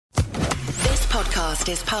podcast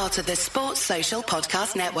is part of the Sports Social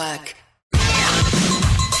Podcast Network.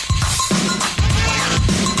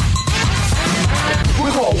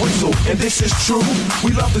 We're all Whistle, and this is true.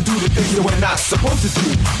 We love to do the things that we're not supposed to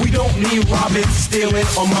do. We don't need robbing, stealing,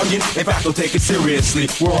 or mugging. In fact, don't take it seriously.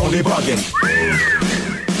 We're only bugging.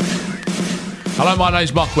 Hello, my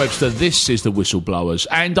name's Mark Webster. This is the Whistleblowers,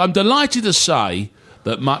 and I'm delighted to say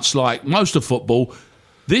that much like most of football,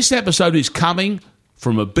 this episode is coming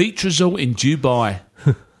from a beach resort in Dubai.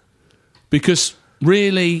 Because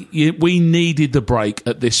really, we needed the break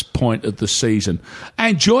at this point of the season.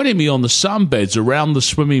 And joining me on the sunbeds around the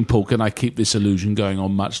swimming pool, can I keep this illusion going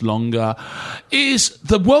on much longer, is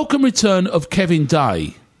the welcome return of Kevin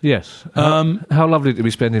Day. Yes. How lovely to be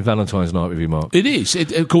spending Valentine's night with you, Mark. It is.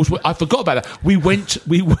 Of course, I forgot about that. We went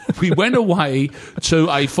away to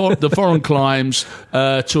the foreign climes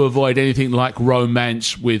to avoid anything like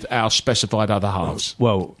romance with our specified other halves.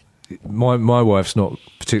 Well, my wife's not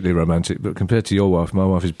particularly romantic, but compared to your wife, my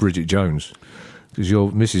wife is Bridget Jones. Because your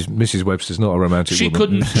Mrs. Webster's not a romantic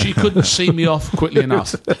woman. She couldn't see me off quickly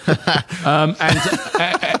enough.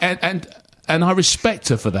 And I respect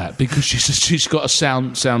her for that, because she's got a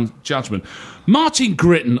sound judgment. Martin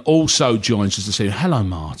Gritton also joins us this evening. Hello,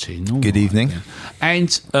 Martin. Good evening. Yeah.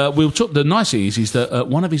 And we'll talk. The nice thing is that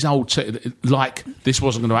one of his old like this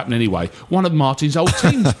wasn't going to happen anyway. One of Martin's old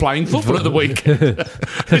teams playing football at the weekend.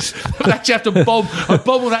 You have to bob. A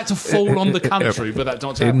bob will have to fall on the country, but that's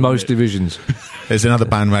not happening. In most divisions. There's another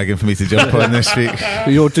bandwagon for me to jump on this week.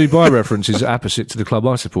 Your Dubai reference is opposite to the club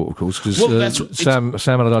I support, of course, because Sam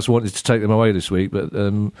Allardyce wanted to take them away this week, but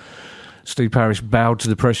Steve Parish bowed to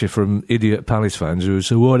the pressure from idiot Palace fans who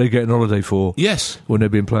said, what are they getting holiday for? Yes. When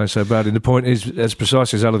they've been playing so badly. And the point is, as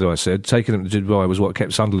precisely as Allardyce said, taking them to Dubai was what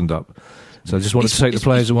kept Sunderland up. So I just wanted to take the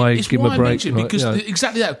players away, give them a break.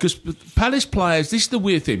 Exactly that, because Palace players, this is the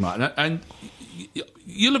weird thing, right? And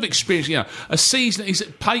you'll have experienced, a season is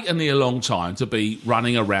patently a long time to be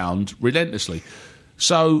running around relentlessly.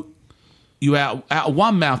 So you out of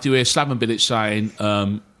one mouth you hear Slaven Bilic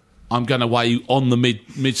saying, I'm going away on the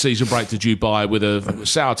mid-season break to Dubai with a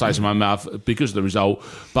sour taste in my mouth because of the result,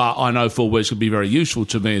 but I know full well it's going to be very useful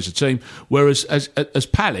to me as a team. Whereas as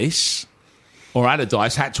Palace or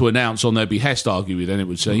Allardyce had to announce on their behest, arguably then it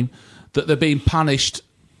would seem, that they're being punished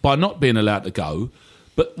by not being allowed to go.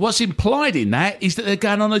 But what's implied in that is that they're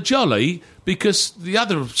going on a jolly, because the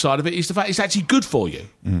other side of it is the fact it's actually good for you.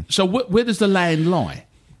 So where does the land lie?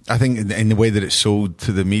 I think in the way that it's sold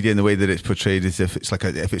to the media, in the way that it's portrayed, as if it's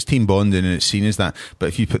if it's team bonding and it's seen as that. But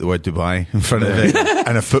if you put the word Dubai in front of it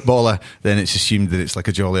and a footballer, then it's assumed that it's like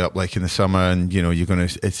a jolly up, like in the summer, and you're going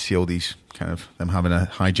to see all these kind of them having a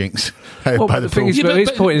hijinks by the pool.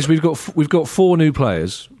 His point is we've got 4 new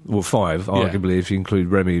players, well 5 arguably if you include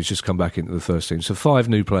Remy, who's just come back into the first team. So 5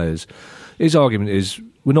 new players. His argument is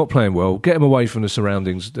we're not playing well. Get them away from the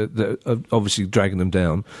surroundings that are obviously dragging them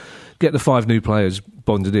down. Get the 5 new players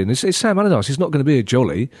bonded in. It's Sam Allardyce. It's not going to be a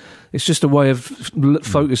jolly. It's just a way of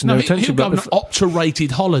focusing their attention. He'll go on an operated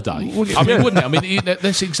holiday. Wouldn't it? I mean,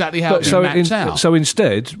 that's exactly how it maps out. So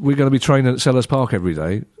instead, we're going to be training at Sellers Park every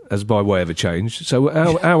day as by way of a change. So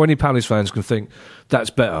how any Palace fans can think that's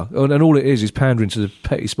better? And all it is pandering to the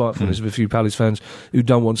petty spitefulness of a few Palace fans who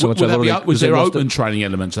don't want so much holiday. Was there open training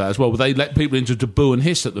element to that as well? Would they let people into to boo and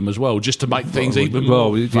hiss at them as well, just to make things even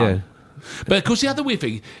more fun? Yeah. But of course, the other weird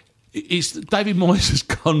thing is David Moyes has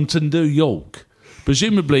gone to New York,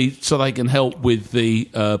 presumably so they can help with the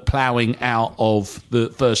ploughing out of the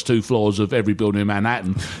first 2 floors of every building in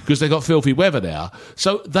Manhattan, because they've got filthy weather there.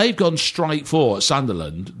 So they've gone straight for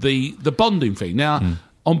Sunderland, the bonding thing. Now,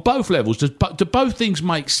 on both levels, do both things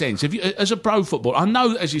make sense? If you, as a pro football, I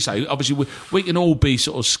know, as you say, obviously we can all be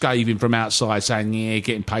sort of scathing from outside saying,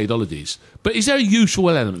 getting paid holidays. But is there a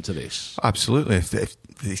useful element to this? Absolutely.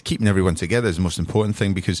 If keeping everyone together is the most important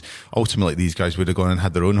thing, because ultimately these guys would have gone and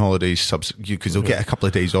had their own holidays because they'll get a couple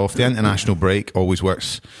of days off. The international break always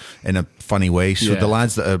works in a funny way. So the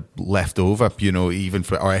lads that are left over, even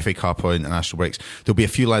for our FA Cup or international breaks, there'll be a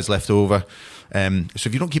few lads left over. So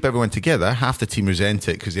if you don't keep everyone together, half the team resent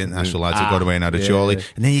it because the international lads have gone away and had a jolly,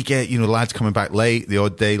 and then you get lads coming back late, the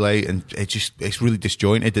odd day late, and it's really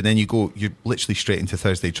disjointed. And then you're literally straight into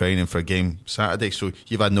Thursday training for a game Saturday, so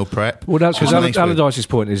you've had no prep. Well, that's because Allardyce's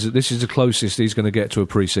point is that this is the closest he's going to get to a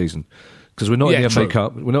pre-season, because we're not in the FA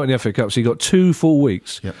Cup. We're not in the FA Cup, so you've got 2 full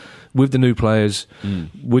weeks. Yep. With the new players,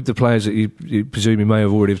 with the players that you presume he may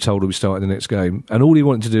have already told will be starting the next game, and all he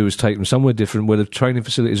wanted to do was take them somewhere different where the training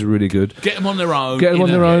facilities are really good. Get them on their own. Get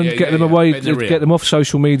them away. Get them off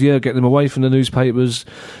social media. Get them away from the newspapers.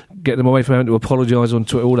 Get them away from having to apologise on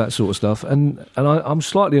Twitter. All that sort of stuff. And I'm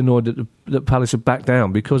slightly annoyed that Palace have backed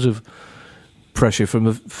down because of pressure from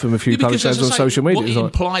a few Palace fans on social media. What it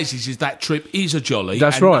implies is that trip is a jolly.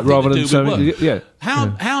 That's and right, rather than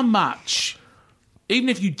How much? Even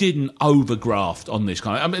if you didn't overgraft on this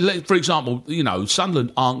kind of... I mean, for example,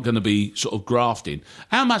 Sunderland aren't going to be sort of grafting.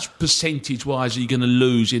 How much percentage-wise are you going to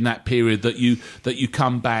lose in that period that you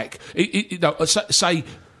come back? Say,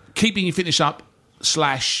 keeping your fitness up /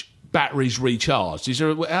 batteries recharged.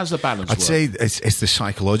 How's the balance work? I'd say it's the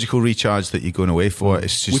psychological recharge that you're going away for.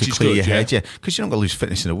 It's just to clear your head, because you're not going to lose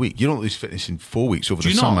fitness in a week. You don't lose fitness in 4 weeks over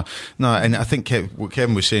the summer. No, and I think what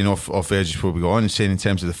Kevin was saying off air just before we go on, and saying in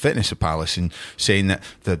terms of the fitness of Palace, and saying that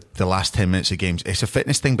the last 10 minutes of games, it's a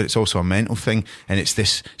fitness thing, but it's also a mental thing, and it's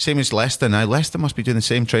this same as Leicester now. Leicester must be doing the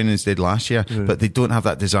same training as they did last year, but they don't have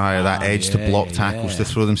that desire, that edge to block tackles, to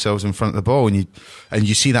throw themselves in front of the ball, and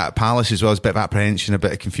you see that at Palace as well, as a bit of apprehension, a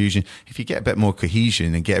bit of confusion. If you get a bit more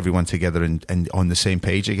cohesion and get everyone together and on the same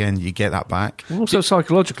page again, you get that back. And also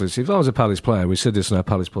psychologically, see, if I was a Palace player, we said this in our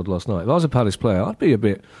Palace pod last night, if I was a Palace player, I'd be a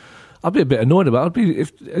bit annoyed about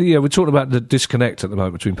it. We're talking about the disconnect at the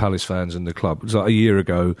moment between Palace fans and the club. It was like a year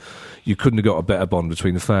ago, you couldn't have got a better bond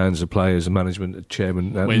between the fans, the players, the management, the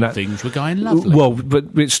chairman. When things were going lovely. Well, but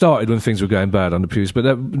it started when things were going bad under Pulis, but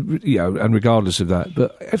and regardless of that.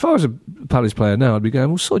 But if I was a Palace player now, I'd be going,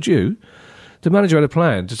 well, sod you. The manager had a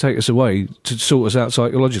plan to take us away, to sort us out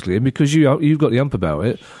psychologically, and because you've got the ump about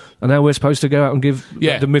it, and now we're supposed to go out and give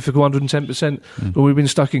the mythical 110%, but we've been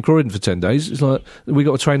stuck in Croydon for 10 days. It's like we've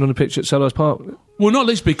got to train on the pitch at Selhurst Park. Well, not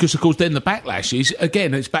least because, of course, then the backlash is,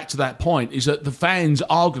 again, it's back to that point, is that the fans,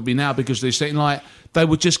 arguably now, because they're saying, like, they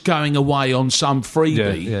were just going away on some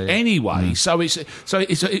freebie anyway. So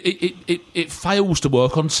it fails to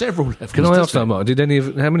work on several levels. Can I ask that, Mark?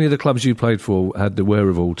 How many of the clubs you played for had the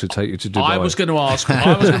wherewithal to take you to Dubai? I was going to ask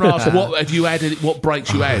what have you added? What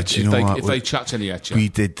breaks you added if they chucked any at you? We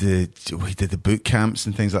did the boot camps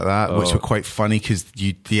and things like that, which were quite funny because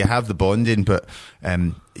you have the bonding, but.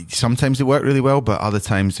 Sometimes they work really well, but other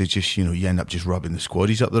times they just, you end up just rubbing the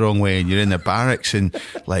squaddies up the wrong way, and you're in their barracks and,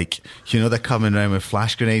 like, they're coming around with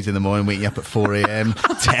flash grenades in the morning, waking you up at 4 a.m,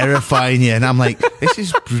 terrifying you, and I'm like, this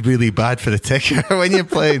is really bad for the ticker when you're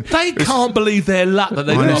playing. They can't believe their luck that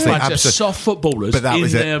they've got a bunch of soft footballers in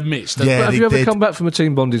their midst. Yeah, have you ever come back from a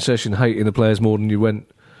team bonding session hating the players more than you went?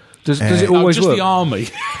 Does it always work? Just the army.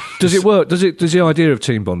 Does it work? Does the idea of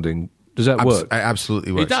team bonding... Does that work? It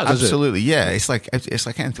absolutely works. It does. Absolutely, yeah. It's like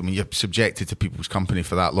anything. When you're subjected to people's company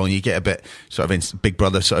for that long, you get a bit sort of Big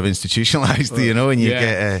Brother sort of institutionalized, and you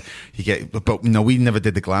get. But no, we never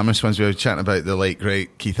did the glamorous ones. We were chatting about the late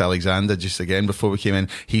great Keith Alexander just again before we came in.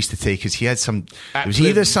 He used to take us. He had some. It was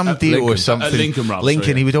either some deal Lincoln, or something.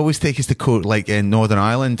 Lincoln. He would always take us to court like in Northern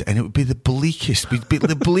Ireland, and it would be the bleakest. We'd be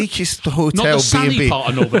the bleakest hotel. Not the sunny B&B. Part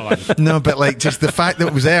of Northern Ireland. No, but like just the fact that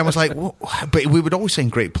it was there, I was like, what? But we would always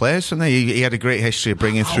send great players from there. He had a great history of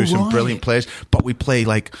bringing through some brilliant players, but we play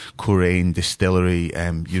like Coleraine, Distillery,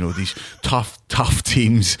 these tough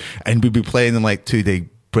teams, and we'd be playing in like 2-day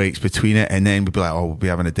breaks between it, and then we'd be like, we'll be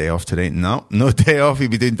having a day off today. No day off.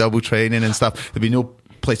 We'd be doing double training and stuff. There'd be no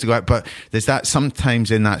place to go out, but there's that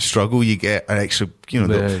sometimes in that struggle you get an extra,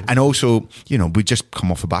 and also, we just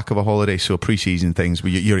come off the back of a holiday, so pre-season things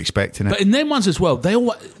you're expecting it. But in them ones as well, they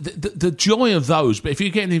all the joy of those. But if you're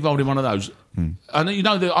getting involved in one of those, I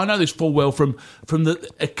know this full well from the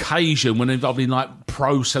occasion when involved in like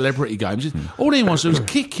pro celebrity games. All anyone wants to do is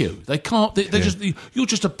kick you. They can't. You're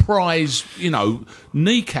just a prize,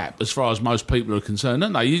 kneecap as far as most people are concerned,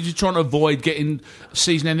 aren't they? You're just trying to avoid getting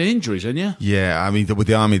season-ending injuries, aren't you? Yeah, I mean, with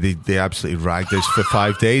the army, they absolutely ragged us for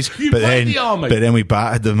 5 days. But then we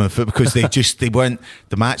battered them because they weren't.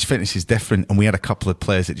 The match fitness is different, and we had a couple of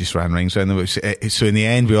players that just ran rings around them. So in the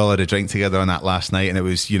end, we all had a drink together on that last night, and it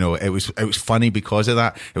was funny because of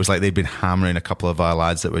that. It was like they'd been hammering a couple of our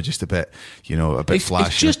lads that were just a bit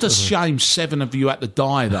flashy. It's just a shame 7 of you had to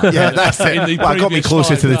die, though. Yeah, that's it. Well, got me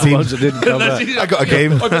closer to the team. I got a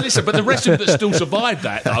game. Listen, but the rest of them that still survived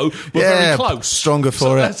that, though, were very close. Stronger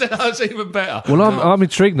for it. That's even better. Well, I'm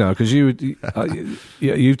intrigued now because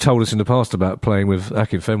you've told us in the past about playing with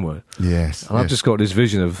Akinfenwa. Yes. And I've just got this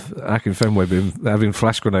vision of Akinfenwa having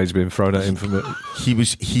flash grenades being thrown at him from it.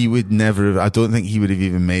 He would never have, I don't think he would have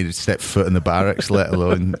even made a step foot in the barracks, let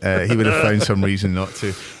alone he would have found some reason not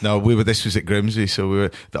to. No, this was at Grimsby, so we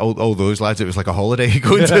were all those lads. It was like a holiday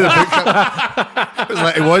going to the book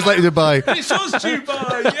camp. It was like Dubai. This was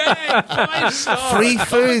Dubai, yeah. 5-star. Free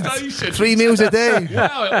food, 3 meals a day.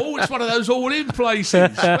 Wow, it's one of those all-in places.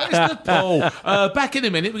 Where's the pool? Back in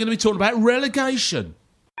a minute, we're going to be talking about relegation.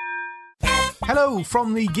 Hello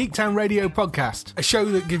from the Geektown Radio podcast, a show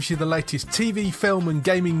that gives you the latest TV, film and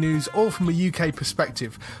gaming news, all from a UK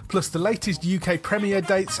perspective, plus the latest UK premiere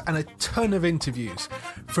dates and a ton of interviews.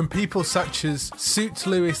 From people such as Suits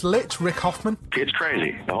Lewis Litt, Rick Hoffman. It's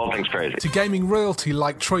crazy. The whole thing's crazy. To gaming royalty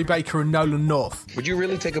like Troy Baker and Nolan North. Would you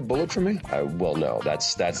really take a bullet for me? Well, no,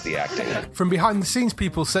 that's the acting. From behind the scenes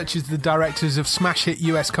people such as the directors of smash hit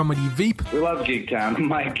US comedy Veep. We love Geektown.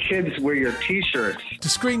 My kids wear your t-shirts. To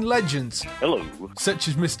screen legends. Hello. Such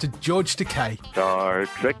as Mr. George Takei. Star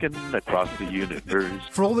trekking across the universe.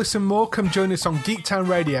 For all this and more, come join us on Geektown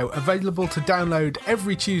Radio, available to download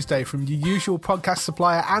every Tuesday from your usual podcast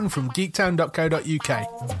supplier and from geektown.co.uk.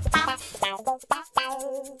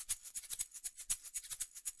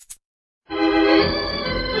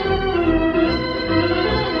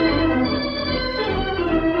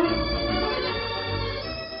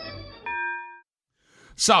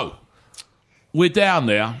 So, we're down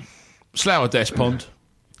there, Slough Despond,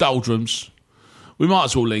 doldrums. We might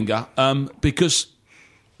as well linger because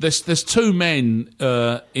there's two men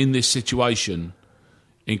in this situation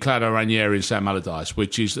in Claudio Ranieri and Sam Allardyce,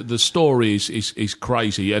 which is the story is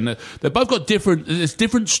crazy, and they've both got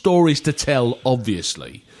different stories to tell,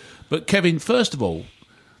 obviously. But Kevin, first of all,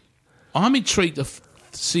 I'm intrigued to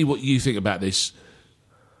see what you think about this.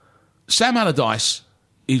 Sam Allardyce.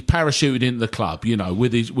 He's parachuted into the club, you know,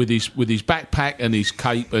 with his backpack and his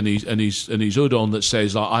cape and his hood on that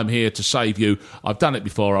says, like, "I'm here to save you. I've done it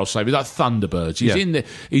before. I'll save you." Like Thunderbirds. He's in there.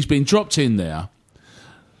 He's been dropped in there.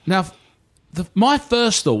 Now, my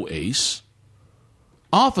first thought is,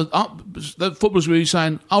 the footballers were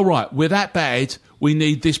saying, "Oh right, we're that bad. We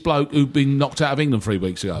need this bloke who'd been knocked out of England 3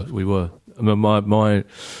 weeks ago." We were. I mean,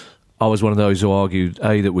 I was one of those who argued,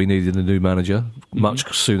 A, that we needed a new manager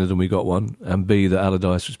much sooner than we got one, and B, that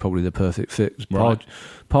Allardyce was probably the perfect fit. Right.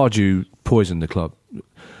 Pardew poisoned the club.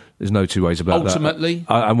 There's no two ways about Ultimately.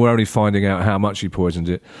 that. And we're only finding out how much he poisoned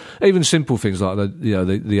it. Even simple things like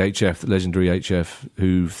the HF, the legendary HF,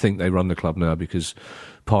 who think they run the club now because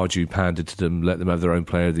Pardew pandered to them, let them have their own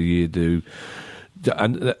Player of the Year do.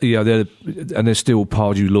 And they're still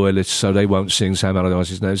Pardew loyalists, so they won't sing Sam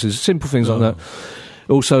Allardyce's name. So there's simple things like that.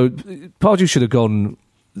 Also, Pardew should have gone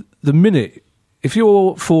the minute. If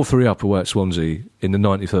you're 4-3 up away at Swansea in the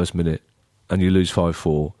 91st minute and you lose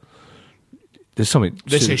 5-4, there's something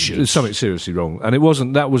seriously wrong. And it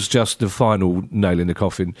wasn't. That was just the final nail in the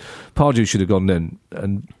coffin. Pardew should have gone then,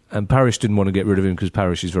 and Parish didn't want to get rid of him because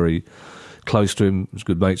Parish is very close to him, was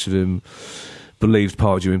good mates with him, believed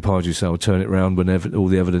Pardew in Pardew, so I would turn it round when all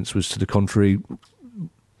the evidence was to the contrary.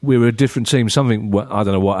 We were a different team. I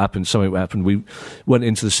don't know what happened. Something happened. We went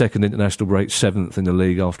into the second international break 7th in the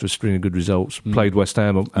league after a string of good results. Played West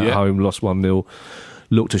Ham at home, lost 1-0.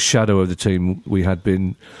 Looked a shadow of the team we had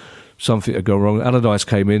been. Something had gone wrong. Allardyce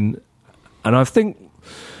came in, and I think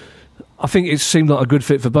it seemed like a good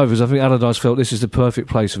fit for both of us. I think Allardyce felt this is the perfect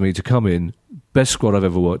place for me to come in. Best squad I've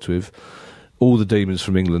ever worked with. All the demons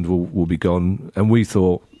from England will be gone. And we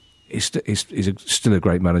thought, he's still a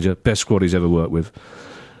great manager. Best squad he's ever worked with.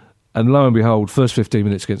 And lo and behold, first 15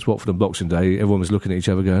 minutes against Watford on Boxing Day, everyone was looking at each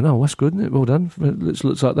other going, "Oh, that's good, isn't it? Well done. It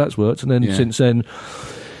looks like that's worked." And then since then,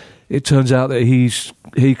 it turns out that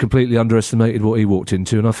he completely underestimated what he walked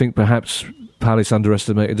into. And I think perhaps Palace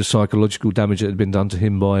underestimated the psychological damage that had been done to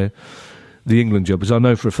him by the England job. As I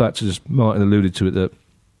know for a fact, as Martin alluded to it, that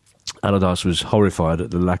Allardyce was horrified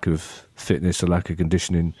at the lack of fitness, the lack of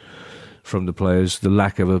conditioning from the players, the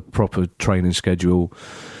lack of a proper training schedule,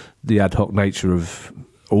 the ad hoc nature of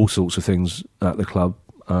all sorts of things at the club.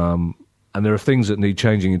 And there are things that need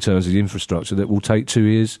changing in terms of the infrastructure that will take 2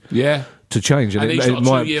 years to change. And he's not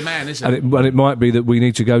a 2-year man, is he? And it might be that we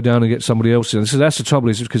need to go down and get somebody else in. So that's the trouble,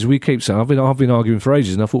 is because we keep saying, I've been arguing for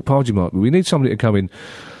ages, and I thought Pardew might be. We need somebody to come in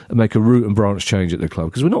and make a root and branch change at the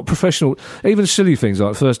club, because we're not professional. Even silly things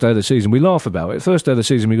like first day of the season, we laugh about it. First day of the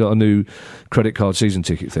season, we got a new credit card season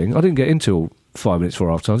ticket thing. I didn't get in till 5 minutes before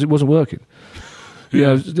half time. It wasn't working.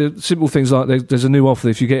 The simple things like there's a new offer.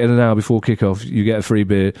 If you get in an hour before kick-off, you get a free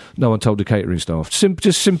beer. No one told the catering staff.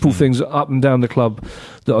 Just simple things up and down the club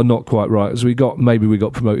that are not quite right. As maybe we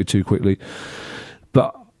got promoted too quickly.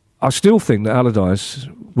 But I still think that Allardyce,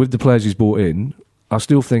 with the players he's brought in, I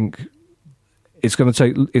still think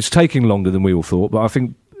it's taking longer than we all thought. But I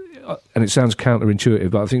think, and it sounds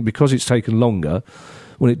counterintuitive, but I think because it's taken longer,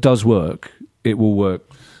 when it does work, it will work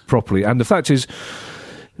properly. And the fact is,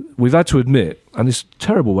 we've had to admit, and it's a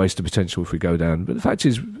terrible waste of potential if we go down, but the fact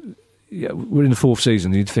is, we're in the 4th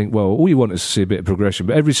season, and you'd think, well, all you want is to see a bit of progression.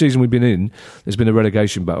 But every season we've been in, there's been a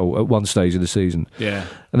relegation battle at one stage of the season. Yeah.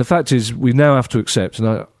 And the fact is, we now have to accept,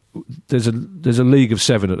 and there's a league of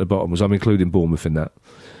 7 at the bottom, as I'm including Bournemouth in that.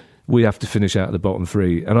 we have to finish out of the bottom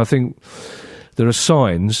three. And I think there are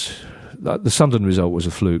signs. Like the Sunderland result was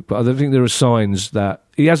a fluke, but I think there are signs that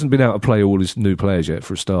he hasn't been able to play all his new players yet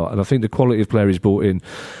for a start. And I think the quality of player he's brought in,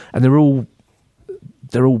 and they're all.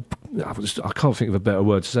 I can't think of a better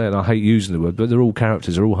word to say it. I hate using the word, but they're all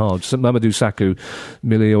characters. They're all hard. Mamadou Sakho,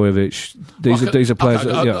 Milivojevic. These are players.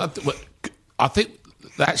 I think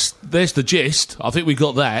there's the gist. I think we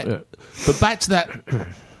got that. Yeah. But back to that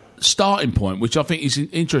starting point, which I think is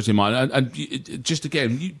interesting, Mike. And just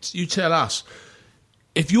again, you tell us.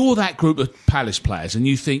 If you're that group of Palace players and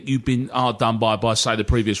you think you've been hard done by say the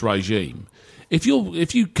previous regime, if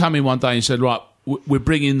you come in one day and said, right, we're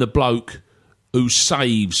bringing the bloke who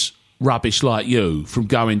saves rubbish like you from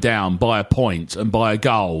going down by a point and by a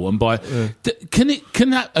goal and by can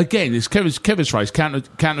that again, it's Kevin's phrase,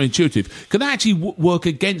 counterintuitive, can that actually work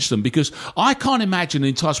against them? Because I can't imagine the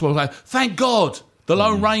entire world like, thank God the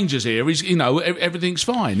Lone Ranger's here, is everything's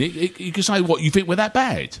fine. You can say, what, you think we're that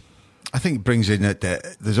bad? I think it brings in that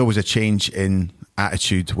there's always a change in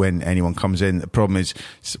attitude when anyone comes in. The problem is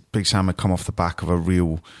Big Sam had come off the back of a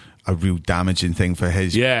real damaging thing for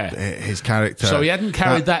his character. So he hadn't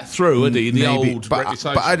carried that through, had he? The old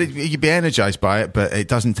reputation. You'd be energised by it, but it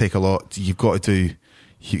doesn't take a lot. You've got to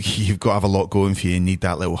have a lot going for you. You need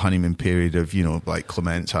that little honeymoon period of, like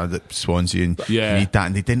Clements had at Swansea, and you need that,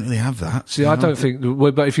 and they didn't really have that. See, I don't think.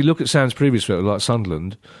 But if you look at Sam's previous record, like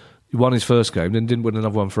Sunderland. He won his first game, then didn't win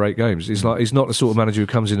another one for 8 games. He's not the sort of manager who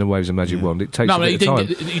comes in and waves a magic wand. It takes a bit of time.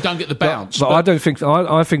 You don't get the bounce. But I don't think.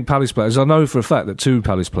 I think Palace players. I know for a fact that 2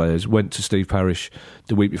 Palace players went to Steve Parish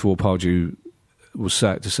the week before Pardew was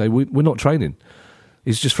sacked to say we're not training.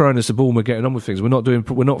 He's just throwing us the ball and we're getting on with things. We're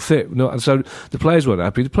not fit. And so the players weren't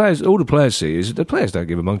happy. All the players see is the players don't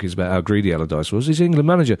give a monkeys about how greedy Allardyce was. He's the England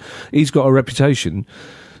manager. He's got a reputation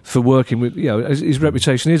for working with, his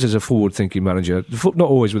reputation is as a forward-thinking manager. Not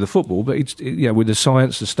always with the football, but with the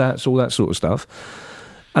science, the stats, all that sort of stuff.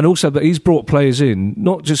 And also, but he's brought players in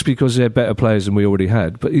not just because they're better players than we already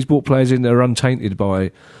had, but he's brought players in that are untainted by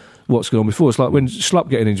what's gone on before. It's like when Schlupp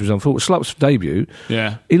getting injured was unfortunate. Schlupp's debut,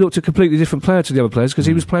 he looked a completely different player to the other players because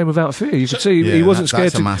he was playing without fear. You could see he wasn't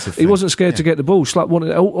scared. He wasn't scared to get the ball. Schlupp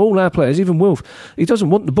wanted all our players, even Wolf. He doesn't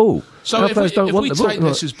want the ball. So if we take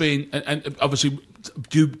this as being, and obviously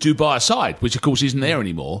Dubai aside, which of course isn't there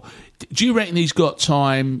anymore, do you reckon he's got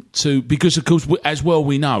time to? Because of course, as well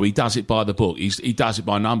we know, he does it by the book. He does it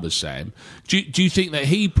by numbers. Sam, do you think that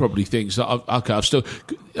he probably thinks that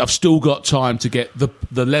I've still got time to get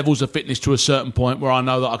the levels of fitness to a certain point where I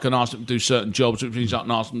know that I can ask them to do certain jobs, which means I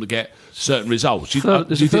can ask them to get certain results. Do you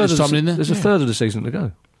think there's something in there? There's a third of the season to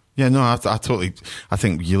go. Yeah, no, I totally. I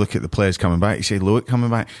think you look at the players coming back. You say Loic coming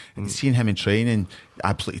back, and seeing him in training,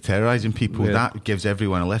 absolutely terrorising people. Yeah. That gives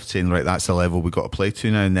everyone a lift, saying, right, that's the level we've got to play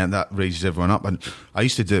to now, and then that raises everyone up. And I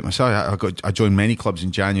used to do it myself. I joined many clubs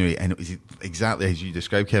in January, and it was exactly as you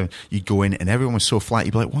described, Kevin. You'd go in, and everyone was so flat.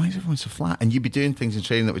 You'd be like, why is everyone so flat? And you'd be doing things in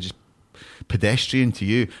training that were just pedestrian to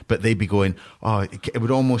you, but they'd be going, it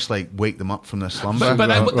would almost like wake them up from their slumber. But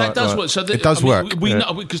that does work. So it does work. We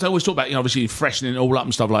know, because they always talk about, obviously freshening it all up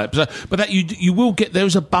and stuff like that. But that you will get,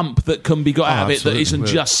 there's a bump that can be got out of it that isn't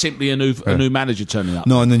just simply a new manager turning up.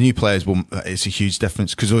 No, and the new players it's a huge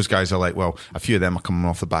difference because those guys are like, well, a few of them are coming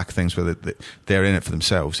off the back of things where they're in it for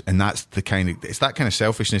themselves, and that's that kind of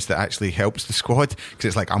selfishness that actually helps the squad because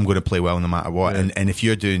it's like, I'm going to play well no matter what, and if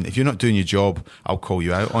you're not doing your job, I'll call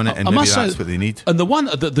you out on it, and maybe that's what they need. And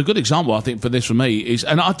the good example I think for this for me is,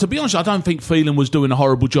 and to be honest, I don't think Phelan was doing a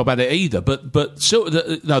horrible job at it either. But so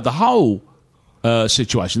the whole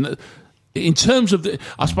situation. In terms of,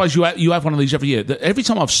 I suppose you have one of these every year. That every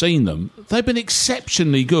time I've seen them, they've been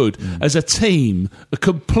exceptionally good as a team,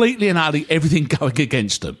 completely and utterly everything going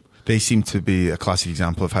against them. They seem to be a classic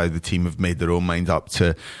example of how the team have made their own mind up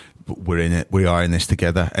to, we're in it, we are in this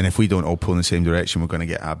together, and if we don't all pull in the same direction, we're going to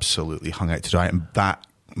get absolutely hung out to dry. And that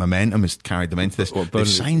momentum has carried them into this. They've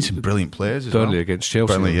signed some brilliant players as Burnley against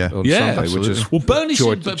Chelsea on Sunday, absolutely. Burnley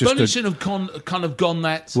should have kind of gone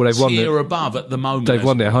that tier above at the moment. They've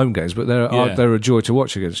won their home games, but they're a joy to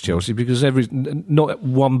watch against Chelsea because not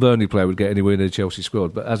one Burnley player would get anywhere near the Chelsea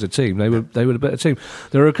squad, but as a team they were a better team.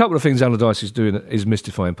 There are a couple of things Allardyce is doing is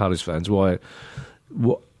mystifying Palace fans.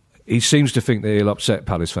 He seems to think that he'll upset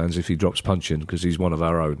Palace fans if he drops Punchin because he's one of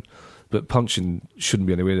our own. But Punchin shouldn't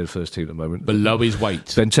be anywhere near the first team at the moment. Below his weight.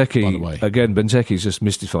 Benteke's just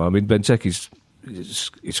mystifying. I mean,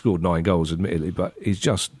 he scored 9 goals, admittedly, but he's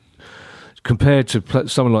just, compared to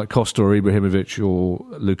someone like Costa or Ibrahimovic or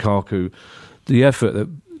Lukaku, the effort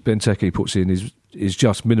that Benteke puts in is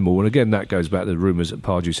just minimal. And again, that goes back to the rumours that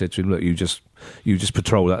Pardew said to him, look, you just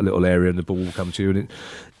patrol that little area and the ball will come to you. And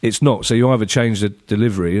it's not. So you either change the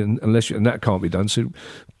delivery, and that can't be done. So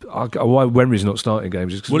why Wenry's not starting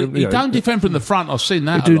games is because he don't defend from the front. I've seen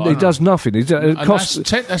that. He does nothing.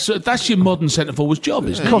 That's your modern centre forward's job,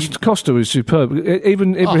 isn't it? Costa is superb.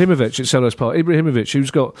 Even Ibrahimovic at Selhurst Park. Ibrahimovic, who's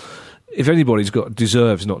got. If anybody's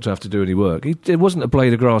deserves not to have to do any work, there wasn't a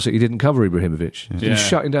blade of grass that he didn't cover. Ibrahimovic, he was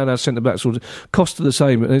shutting down our centre backs. Costa the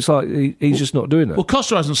same, and it's like he's just not doing that. Well,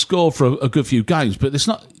 Costa hasn't scored for a good few games, but it's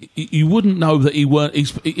not. You wouldn't know that he weren't.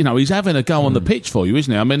 He's having a go on the pitch for you,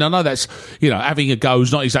 isn't he? I mean, I know that's having a go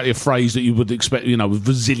is not exactly a phrase that you would expect. With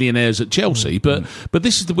zillionaires at Chelsea, but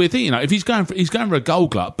this is the weird thing. If he's going for a goal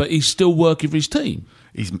glut, but he's still working for his team.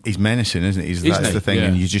 He's menacing, isn't he? That's the thing,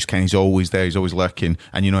 and he's always there. He's always lurking,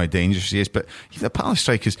 and you know how dangerous he is. But the Palace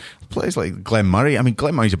strikers, players like Glenn Murray. I mean,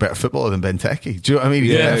 Glenn Murray's a better footballer than Benteke. Do you know what I mean?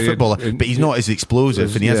 He's a better footballer, but he's not as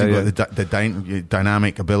explosive, and he hasn't got the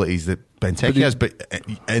dynamic abilities that Benteke has. But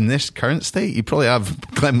in this current state, you probably have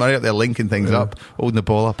Glenn Murray up there linking things up, holding the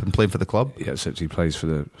ball up, and playing for the club. Yeah, except he plays for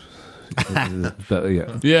the. But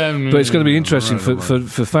it's going to be interesting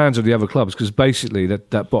for fans of the other clubs, because basically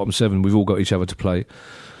that bottom seven, we've all got each other to play.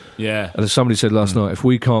 Yeah, and as somebody said last night, if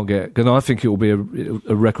we can't get, and I think it will be a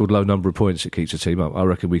record low number of points that keeps the team up. I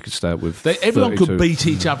reckon we could stay up with. Everyone could beat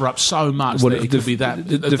each other up so much that it could be that.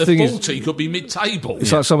 The thing 40 could be mid-table.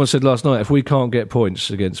 It's like someone said last night: if we can't get points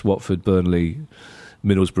against Watford, Burnley,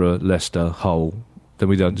 Middlesbrough, Leicester, Hull, then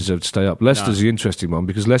we don't deserve to stay up. Leicester's the interesting one,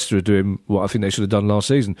 because Leicester are doing what I think they should have done last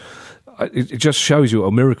season. It just shows you what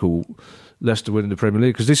a miracle Leicester winning the Premier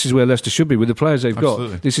League, because this is where Leicester should be with the players they've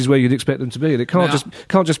got. This is where you'd expect them to be, and it can't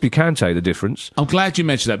just be Kante the difference. I'm glad you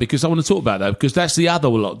mentioned that, because I want to talk about that, because that's the other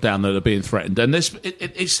lockdown that are being threatened, and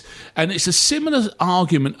it's a similar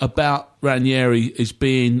argument about Ranieri is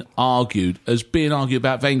being argued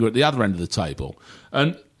about Wenger at the other end of the table,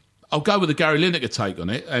 and I'll go with the Gary Lineker take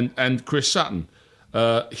on it, and Chris Sutton.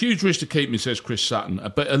 Huge risk to keep me, says Chris Sutton.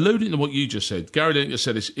 But alluding to what you just said, Gary Lineker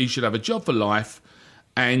said he should have a job for life,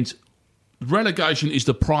 and relegation is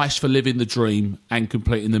the price for living the dream and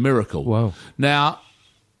completing the miracle. Wow. Now,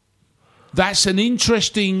 that's an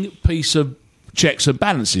interesting piece of checks and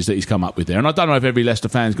balances that he's come up with there, and I don't know if every Leicester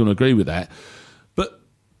fan is going to agree with that. But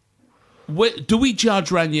do we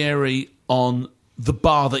judge Ranieri on the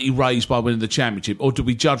bar that he raised by winning the championship, or do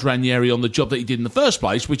we judge Ranieri on the job that he did in the first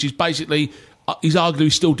place, which is basically he's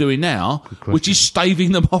arguably still doing now, which is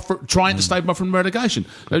staving them off, trying to stave them off from relegation?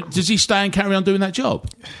 Does he stay and carry on doing that job?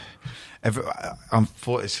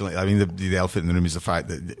 Unfortunately, I mean, the elephant in the room is the fact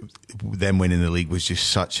that them winning the league was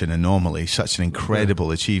just such an anomaly, such an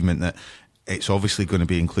incredible achievement that it's obviously going to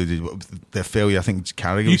be included. Their failure, I think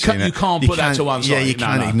Carragher was saying you can't put that to one side. Yeah, you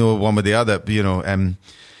can't ignore one with the other.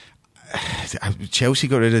 Chelsea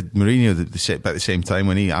got rid of Mourinho about the same time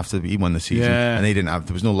when after he won the season, and they didn't have.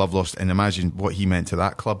 There was no love lost, and imagine what he meant to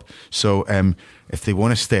that club. So if they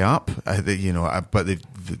want to stay up, but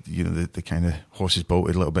the kind of horses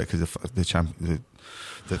bolted a little bit because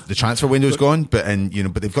the transfer window's gone. But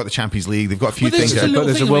they've got the Champions League. They've got a few things. But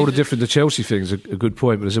there's a world of difference. The Chelsea thing is a good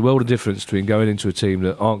point, but there's a world of difference between going into a team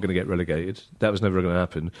that aren't going to get relegated. That was never going to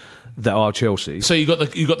happen. That are Chelsea. So you got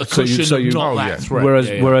the cushion of not that threat.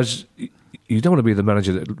 Whereas you don't want to be the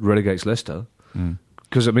manager that relegates Leicester.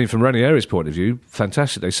 Because, I mean, from Ranieri's point of view,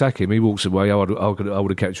 fantastic. They sack him, he walks away. I would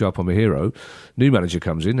have kept you up. I'm a hero. New manager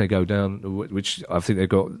comes in, they go down, which I think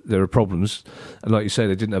there are problems. And like you say,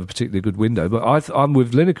 they didn't have a particularly good window. But I'm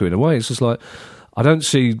with Lineker in a way. It's just like, I don't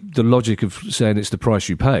see the logic of saying it's the price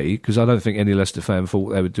you pay, because I don't think any Leicester fan thought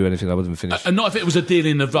they would do anything other than finish. And not if it was a deal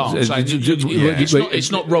in advance.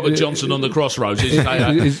 It's not Robert Johnson on the crossroads.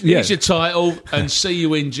 Here's your title, and see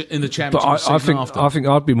you in the Championship. But I think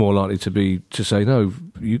I'd be more likely to say no.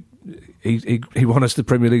 He won us the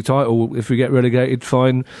Premier League title. If we get relegated,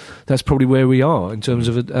 fine. That's probably where we are in terms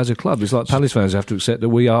of as a club. It's like Palace fans have to accept that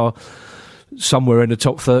we are somewhere in the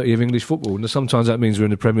top 30 of English football, and sometimes that means we're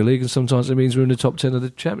in the Premier League, and sometimes it means we're in the top 10 of the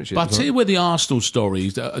Championship. But I tell you where the Arsenal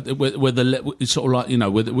stories, where the sort of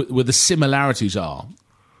like where the similarities are,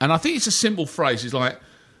 and I think it's a simple phrase. It's like,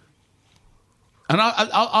 and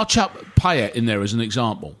I'll chuck Payet in there as an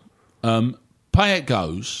example. Payet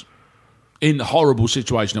goes in a horrible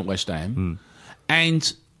situation at West Ham,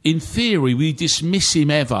 and in theory we dismiss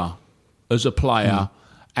him ever as a player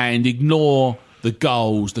and ignore the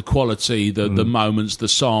goals, the quality, the moments, the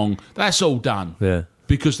song. That's all done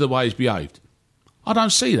because of the way he's behaved. I don't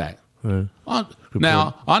see that. Yeah. I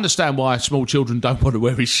understand why small children don't want to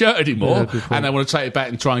wear his shirt anymore, and they want to take it back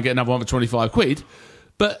and try and get another one for 25 quid.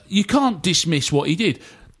 But you can't dismiss what he did.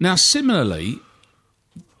 Now, similarly,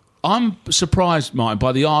 I'm surprised, Martin,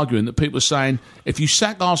 by the argument that people are saying if you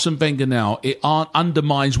sack Arsene Wenger now, it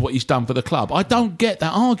undermines what he's done for the club. I don't get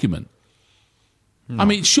that argument. No. I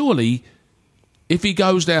mean, surely, if he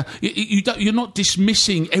goes there, you're not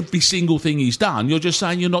dismissing every single thing he's done. You're just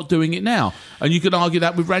saying you're not doing it now, and you could argue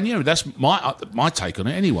that with Ranieri. That's my take on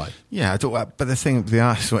it, anyway. Yeah, but the thing,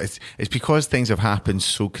 it's because things have happened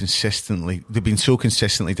so consistently. They've been so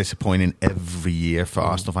consistently disappointing every year for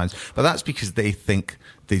Arsenal fans. But that's because they think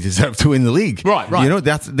they deserve to win the league. Right. You know,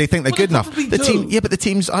 they think they're good enough. The team, but the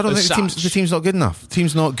team's. I don't think the team's not good enough. The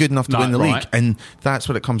team's not good enough to win the league, and that's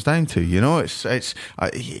what it comes down to. You know, it's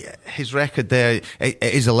his record there. It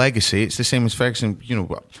is a legacy. It's the same as Ferguson. You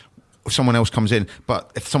know, if someone else comes in,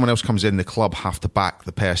 but if someone else comes in, the club have to back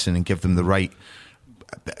the person and give them the right.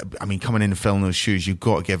 I mean, coming in and filling those shoes, you've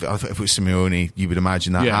got to give it. If it was Simeone, you would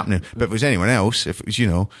imagine that happening. But if it was anyone else, if it was,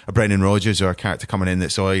 a Brendan Rodgers or a character coming in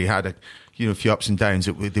that's he had a few ups and downs,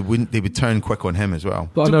 they would turn quick on him as well.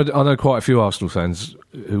 But I know quite a few Arsenal fans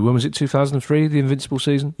who, when was it, 2003, the Invincible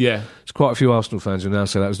season? Yeah. There's quite a few Arsenal fans who now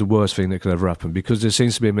say that was the worst thing that could ever happen, because there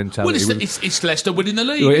seems to be a mentality. Well, it's Leicester winning the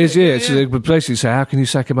league. Well, it is, yeah. So they would basically say, how can you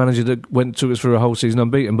sack a manager that took us for a whole season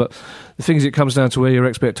unbeaten? But the thing is, it comes down to where your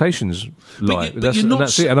expectations lie. That's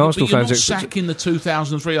it. And Arsenal fans, you're not sacking the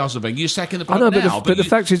 2003 Arsenal Wenger. You're sacking the bloke now. But the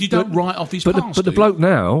fact is, you don't write off his past. But the bloke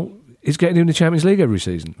now is getting in the Champions League every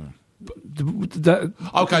season.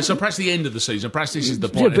 Okay, so perhaps the end of the season. Perhaps this is the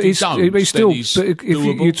point. Yeah, but if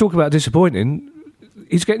you talk about disappointing,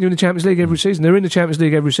 he's getting you in the Champions League every season. They're in the Champions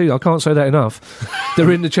League every season. I can't say that enough.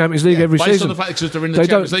 They're in the Champions League every season. Based on the fact that they're in the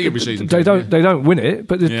Champions League every season. They don't win it,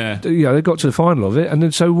 but they got to the final of it. And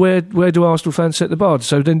then, so where do Arsenal fans set the bar?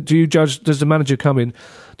 So then, do you judge? Does the manager come in?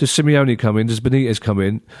 Does Simeone come in? Does Benitez come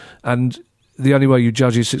in? And the only way you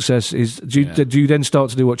judge his success is do you then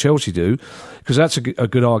start to do what Chelsea do? Because that's a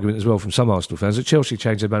good argument as well from some Arsenal fans, that Chelsea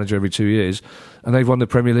change their manager every 2 years and they've won the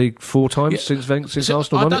Premier League 4 times since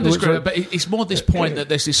Arsenal won it. I don't disagree, but it's more this point that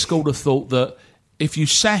there's this school of thought that if you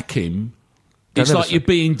sack him, it's like you're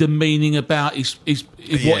being demeaning about what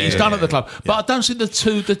he's done at the club. But I don't think the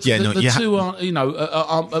two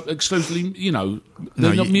aren't exclusively,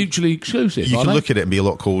 they're not mutually exclusive. You can look at it and be a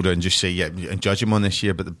lot colder and just say, and judge him on this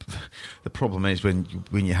year. But the problem is when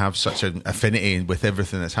you have such an affinity with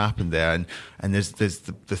everything that's happened there, and there's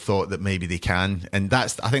the thought that maybe they can, and I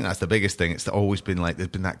think that's the biggest thing. It's always been like there's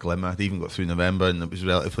been that glimmer. They even got through November and it was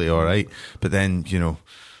relatively all right. But then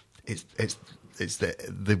it's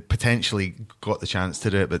they potentially got the chance to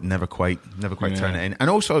do it, but never quite turn it in. And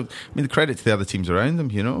also, I mean, the credit to the other teams around them.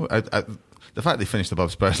 The fact they finished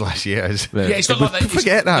above Spurs last year is it's not like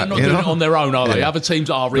forget that. They're not doing it on their own, are they? Other teams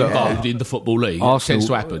are involved in the Football League. It tends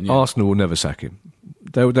to happen. Yeah. Arsenal will never sack him.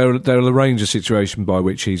 They'll arrange a situation by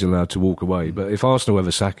which he's allowed to walk away. But if Arsenal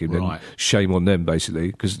ever sack him, then shame on them, basically,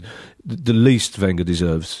 because the least Wenger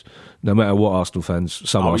deserves. No matter what Arsenal fans,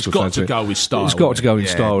 Arsenal fans, he's got to go with style. He's got to go in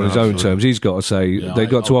style on his own terms. He's got to say they've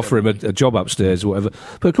got to offer him a job upstairs or whatever.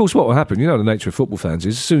 But of course, what will happen? The nature of football fans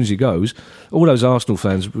is as soon as he goes, all those Arsenal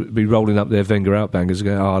fans will be rolling up their Wenger outbangers and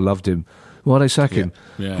going, "Oh, I loved him. Why they sack him?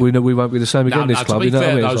 Yeah. We know we won't be the same again. This club."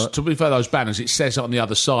 To be fair, those banners, it says it on the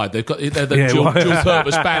other side. They're the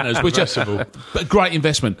dual-purpose banners, which are a great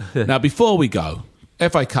investment. Yeah. Now, before we go,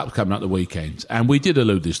 FA Cup's coming up the weekend, and we did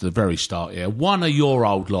allude this at the very start here. One of your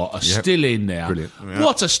old lot are still in there. Brilliant. Yep.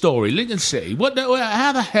 What a story. Lincoln City.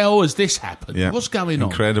 How the hell has this happened? Yep. What's going on?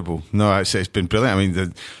 Incredible. No, it's been brilliant. I mean,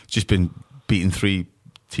 they've just been beating 3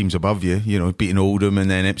 teams above you, beating Oldham and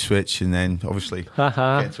then Ipswich, and then obviously get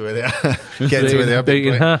to where they are.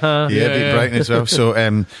 Beat Brighton as well. So,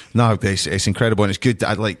 it's incredible, and it's good.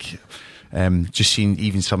 I'd like... just seen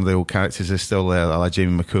even some of the old characters are still there. I like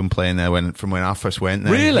Jamie McCoon playing there from when I first went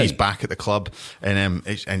there. Really? He's back at the club, and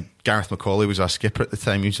Gareth McCauley was our skipper at the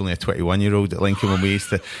time. He was only a 21-year-old at Lincoln when we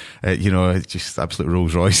used to, just absolute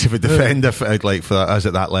Rolls Royce of a defender for us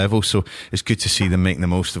at that level. So it's good to see them making the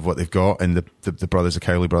most of what they've got, and the brothers, the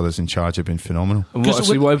Cowley brothers in charge, have been phenomenal. And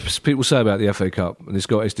what people say about the FA Cup, and it's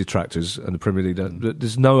got its detractors, and the Premier League,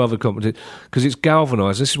 there's no other competition, because it's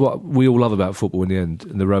galvanised. This is what we all love about football in the end,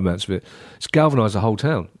 and the romance of it. It's galvanised the whole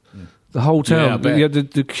town. The whole town. You had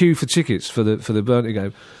the queue for tickets for the Burnley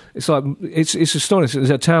game. It's like it's astonishing.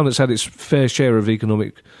 It's a town that's had its fair share of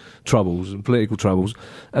economic troubles and political troubles,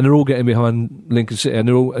 and they're all getting behind Lincoln City, and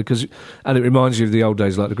they're all and it reminds you of the old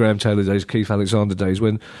days, like the Graham Taylor days, Keith Alexander days,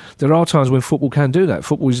 when there are times when football can do that.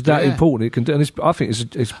 Football is that important. It can do, and I think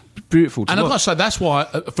it's beautiful. And I've got to say, that's why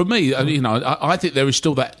for me, I think there is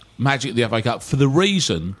still that magic of the FA Cup for the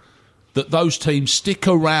reason that those teams stick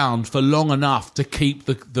around for long enough to keep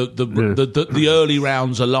the early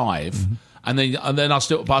rounds alive. Mm-hmm. And then I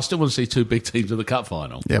still want to see two big teams in the cup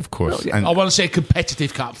final. Yeah, of course. And I want to see a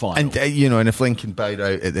competitive cup final. And and if Lincoln bowed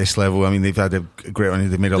out at this level, I mean, they've had a great run.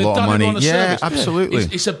 They've made a lot of money. Yeah, absolutely.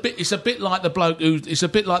 It's a bit like the bloke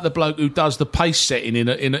who does the pace setting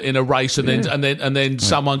in a race, and then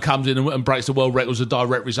someone comes in and breaks the world record as a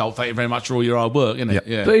direct result. Thank you very much for all your hard work, isn't it?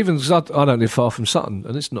 Yeah. But even I don't live far from Sutton,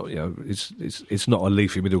 and it's not it's not a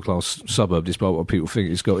leafy middle class suburb, despite what people think.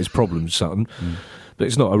 It's got its problems, Sutton. But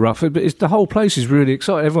it's not a rough. But the whole place is really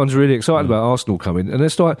excited. Everyone's really excited about Arsenal coming, and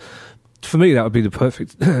it's like, for me, that would be the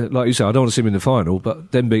perfect. Like you said, I don't want to see them in the final,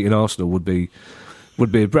 but them beating Arsenal would be.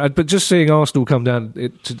 But just seeing Arsenal come down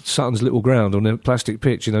to Sutton's little ground on a plastic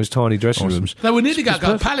pitch in those tiny dressing rooms. They were nearly going to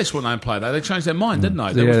go to Palace when they played that. They changed their mind, didn't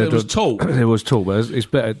they? There was talk. There was talk, but it's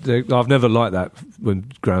better. I've never liked that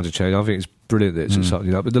when grounds are changed. I think it's brilliant that it's at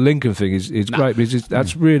Sutton. But the Lincoln thing is great because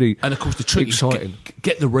that's really and of course the trick exciting. Is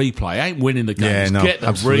get the replay. Ain't winning the games. Get the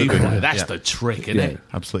replay. That's the trick, isn't it?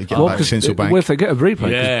 Absolutely. Get back Sinsel Bank. Well, if they get a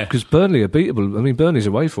replay, because Burnley are beatable. I mean, Burnley's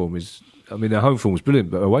away form is. I mean, their home form was brilliant,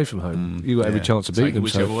 but away from home, you got every chance to beat them.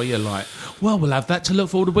 Whichever way you like. Well, we'll have that to look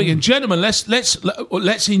forward to weekend, gentlemen.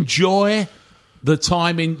 Let's enjoy the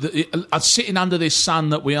time sitting under this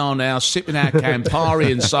sun that we are now, sipping our Campari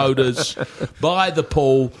and sodas by the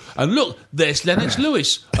pool. And look, there's Lennox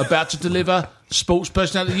Lewis about to deliver Sports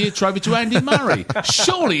Personality of the Year trophy to Andy Murray.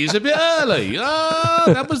 Surely he's a bit early.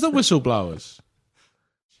 That was the Whistleblowers.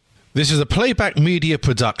 This is a Playback Media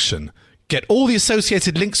production. Get all the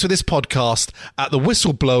associated links for this podcast at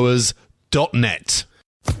thewhistleblowers.net.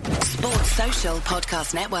 Sports Social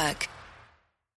Podcast Network.